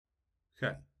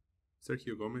Hi,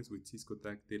 Sergio Gomez with Cisco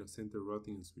Tech Data Center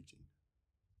Routing and Switching.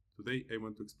 Today I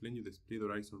want to explain you the split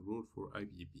horizon rule for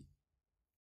iBGP.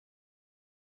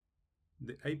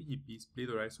 The iBGP split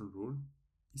horizon rule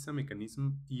is a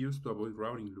mechanism used to avoid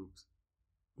routing loops.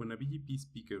 When a BGP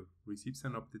speaker receives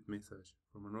an update message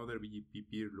from another BGP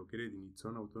peer located in its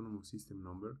own autonomous system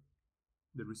number,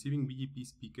 the receiving BGP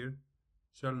speaker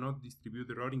shall not distribute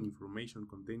the routing information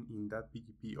contained in that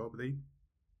BGP update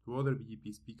to other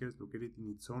BGP speakers located in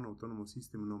its own autonomous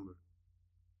system number.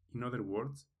 In other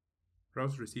words,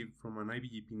 routes received from an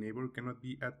iBGP neighbor cannot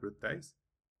be advertised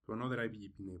to another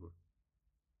iBGP neighbor.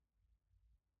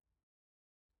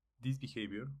 This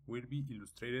behavior will be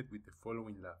illustrated with the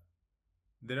following lab.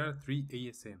 There are three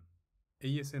ASN.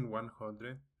 ASN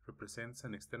 100 represents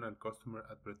an external customer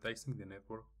advertising the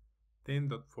network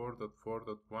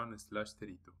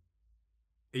 10.4.4.1/32.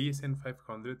 ASN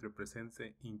 500 represents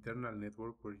the internal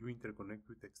network where you interconnect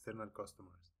with external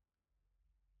customers.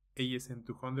 ASN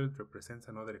 200 represents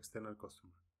another external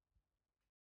customer.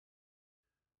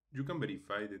 You can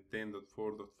verify the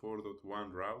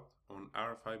 10.4.4.1 route on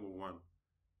R501.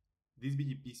 This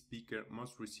BGP speaker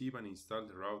must receive and install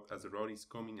the route as the route is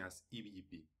coming as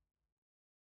eBGP.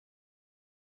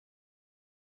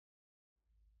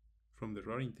 From the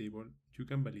routing table, you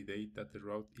can validate that the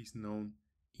route is known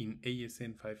in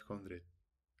ASN 500,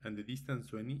 and the distance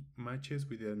 20 matches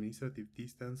with the administrative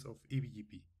distance of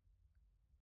eBGP.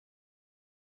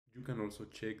 You can also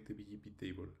check the BGP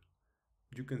table.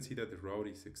 You can see that the route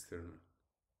is external.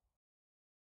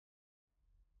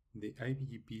 The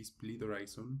iBGP split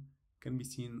horizon can be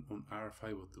seen on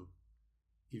R502.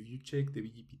 If you check the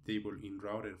BGP table in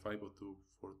router 502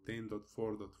 for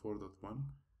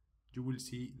 10.4.4.1, you will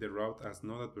see the route as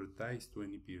not advertised to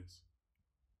any peers.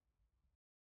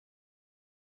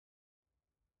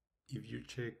 If you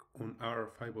check on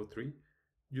R503,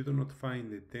 you do not find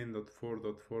the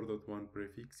 10.4.4.1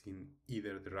 prefix in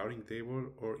either the routing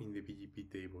table or in the BGP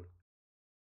table.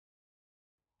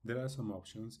 There are some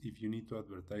options if you need to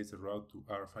advertise the route to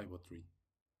R503.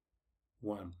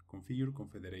 1. Configure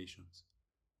confederations.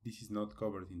 This is not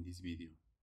covered in this video.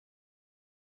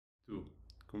 2.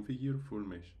 Configure full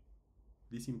mesh.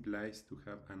 This implies to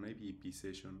have an iBGP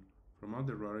session from all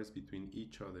the routers between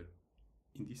each other.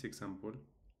 In this example,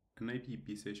 an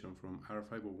iBGP session from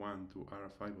R501 to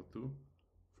R502,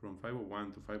 from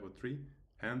 501 to 503,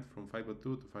 and from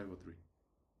 502 to 503.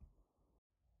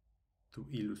 To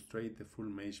illustrate the full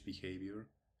mesh behavior,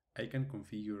 I can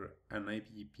configure an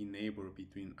iBGP neighbor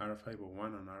between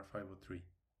R501 and R503.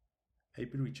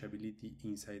 IP reachability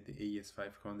inside the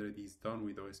AS500 is done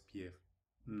with OSPF.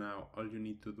 Now all you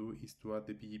need to do is to add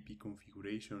the BGP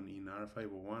configuration in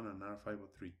R501 and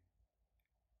R503.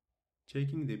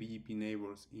 Checking the BGP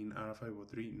neighbors in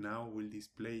R503 now will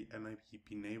display an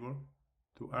iBGP neighbor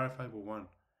to R501,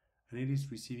 and it is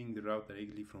receiving the route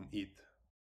directly from it.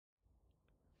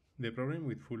 The problem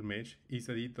with full mesh is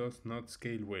that it does not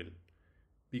scale well,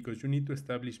 because you need to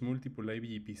establish multiple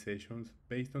iBGP sessions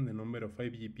based on the number of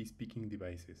iBGP speaking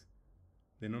devices.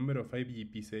 The number of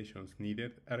iBGP sessions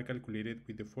needed are calculated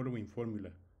with the following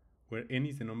formula, where n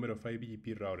is the number of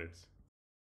iBGP routers.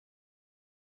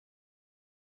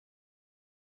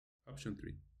 Option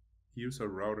 3. Use a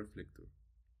route reflector.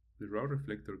 The route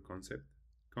reflector concept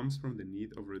comes from the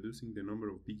need of reducing the number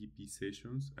of BGP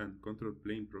sessions and control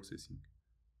plane processing.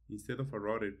 Instead of a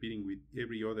router peering with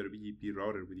every other BGP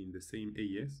router within the same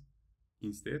AS,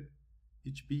 instead,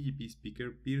 each BGP speaker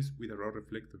peers with a route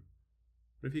reflector.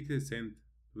 Prefixes sent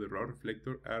to the route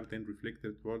reflector are then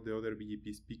reflected to all the other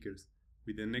BGP speakers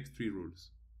with the next three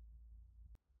rules.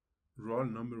 Rule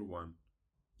number 1.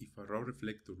 If a route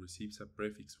reflector receives a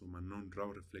prefix from a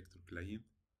non-route reflector client,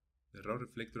 the route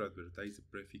reflector advertises the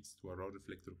prefix to a route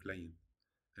reflector client,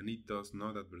 and it does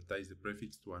not advertise the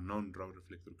prefix to a non-route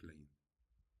reflector client.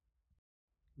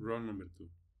 Rule number 2.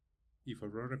 If a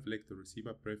route reflector receives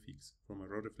a prefix from a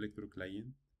route reflector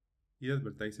client, it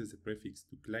advertises the prefix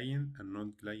to client and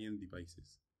non-client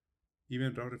devices.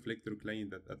 Even route reflector client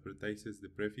that advertises the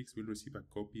prefix will receive a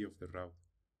copy of the route,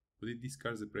 but it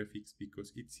discards the prefix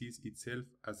because it sees itself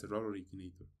as the route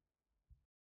originator.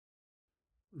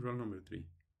 Rule number 3.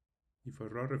 If a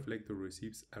route reflector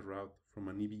receives a route from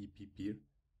an eBGP peer,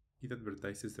 it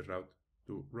advertises the route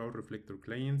to route reflector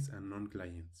clients and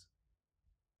non-clients.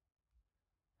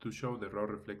 To show the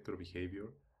route reflector behavior,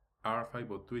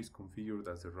 R502 is configured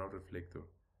as the route reflector.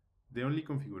 The only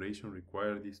configuration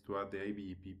required is to add the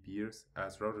iBGP peers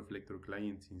as route reflector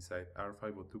clients inside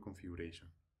R502 configuration.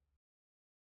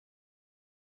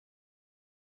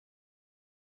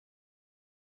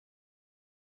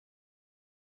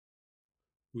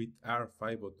 With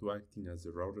R502 acting as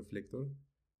the route reflector,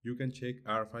 you can check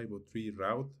R503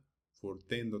 route for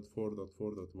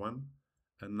 10.4.4.1,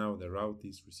 and now the route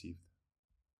is received.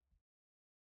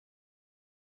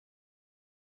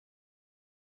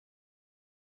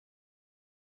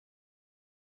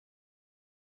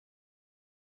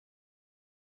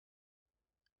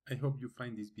 I hope you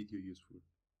find this video useful.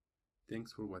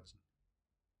 Thanks for watching.